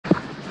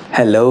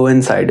Hello,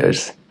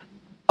 insiders.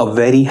 A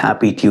very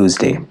happy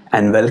Tuesday,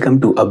 and welcome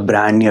to a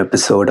brand new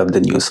episode of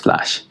the News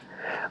Flash.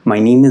 My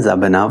name is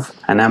Abhinav,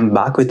 and I'm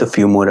back with a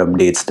few more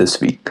updates this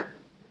week.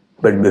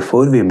 But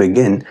before we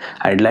begin,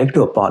 I'd like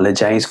to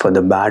apologize for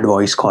the bad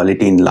voice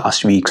quality in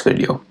last week's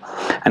video.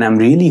 And I'm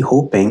really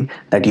hoping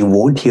that you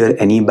won't hear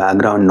any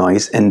background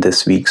noise in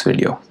this week's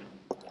video.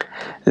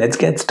 Let's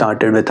get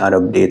started with our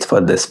updates for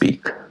this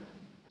week.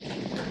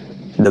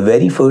 The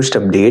very first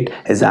update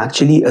is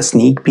actually a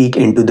sneak peek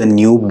into the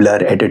new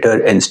blur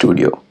editor in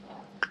Studio.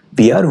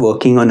 We are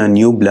working on a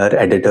new blur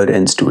editor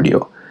in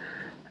Studio.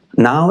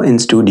 Now in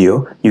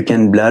Studio, you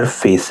can blur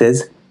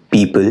faces,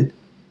 people,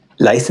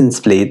 license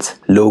plates,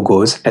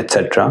 logos,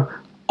 etc.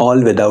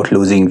 all without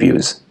losing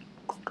views.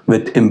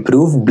 With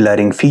improved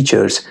blurring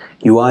features,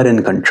 you are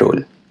in control.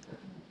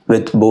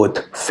 With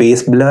both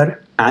face blur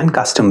and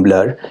custom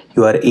blur,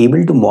 you are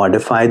able to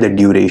modify the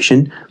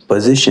duration,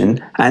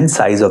 position, and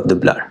size of the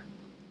blur.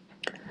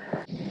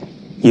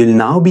 You'll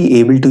now be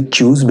able to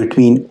choose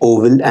between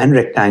oval and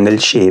rectangle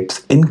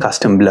shapes in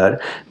custom blur,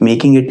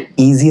 making it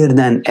easier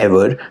than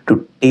ever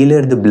to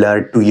tailor the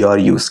blur to your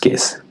use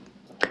case.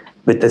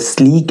 With a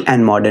sleek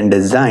and modern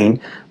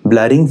design,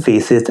 blurring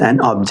faces and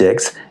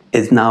objects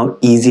is now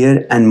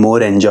easier and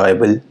more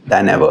enjoyable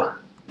than ever.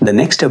 The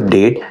next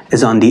update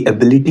is on the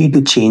ability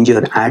to change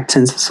your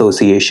AdSense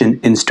association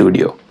in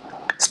Studio.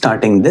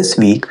 Starting this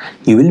week,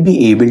 you will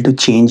be able to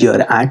change your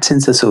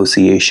AdSense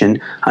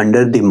association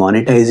under the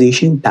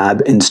Monetization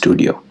tab in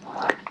Studio.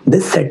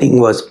 This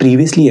setting was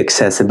previously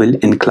accessible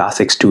in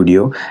Classic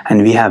Studio,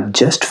 and we have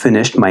just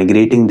finished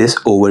migrating this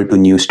over to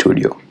New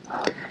Studio.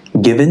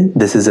 Given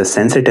this is a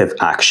sensitive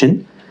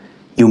action,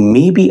 you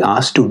may be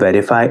asked to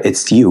verify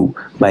it's you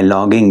by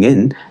logging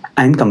in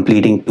and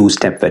completing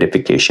two-step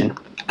verification.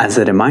 As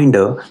a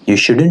reminder, you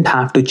shouldn't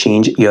have to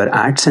change your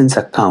AdSense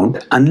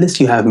account unless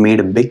you have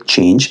made a big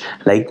change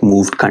like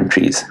moved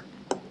countries.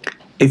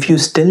 If you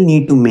still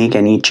need to make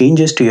any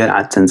changes to your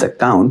AdSense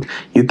account,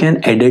 you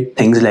can edit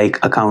things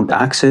like account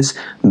access,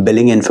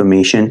 billing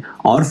information,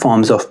 or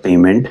forms of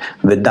payment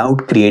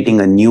without creating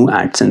a new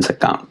AdSense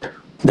account.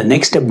 The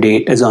next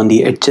update is on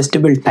the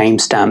adjustable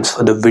timestamps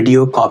for the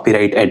video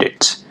copyright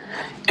edits.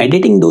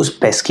 Editing those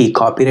pesky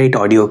copyright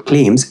audio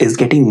claims is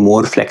getting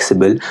more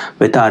flexible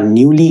with our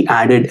newly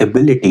added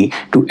ability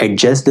to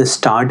adjust the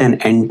start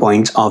and end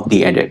points of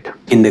the edit.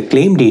 In the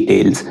claim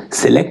details,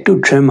 select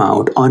to trim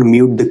out or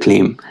mute the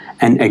claim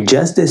and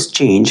adjust this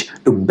change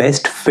to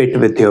best fit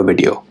with your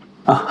video.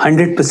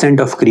 100%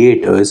 of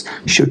creators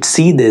should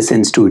see this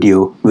in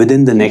Studio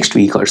within the next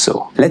week or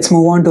so. Let's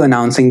move on to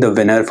announcing the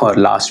winner for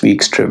last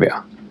week's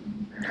trivia.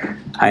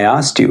 I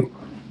asked you,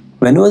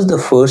 when was the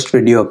first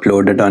video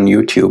uploaded on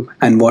YouTube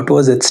and what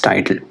was its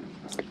title?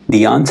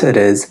 The answer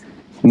is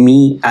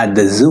Me at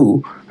the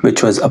Zoo,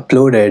 which was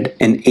uploaded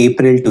in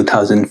April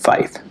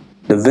 2005.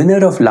 The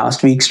winner of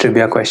last week's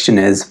trivia question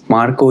is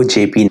Marco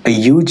JP. A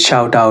huge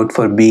shout out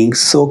for being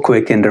so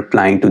quick in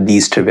replying to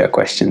these trivia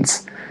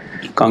questions.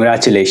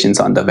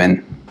 Congratulations on the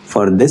win.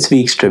 For this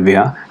week's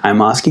trivia,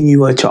 I'm asking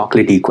you a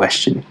chocolatey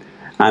question.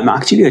 I'm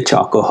actually a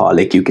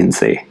chocoholic, you can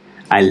say.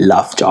 I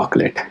love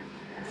chocolate.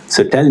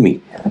 So tell me,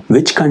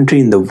 which country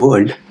in the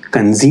world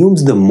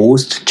consumes the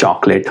most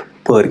chocolate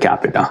per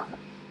capita?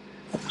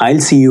 I'll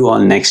see you all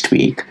next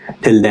week.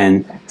 Till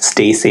then,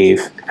 stay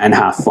safe and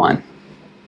have fun.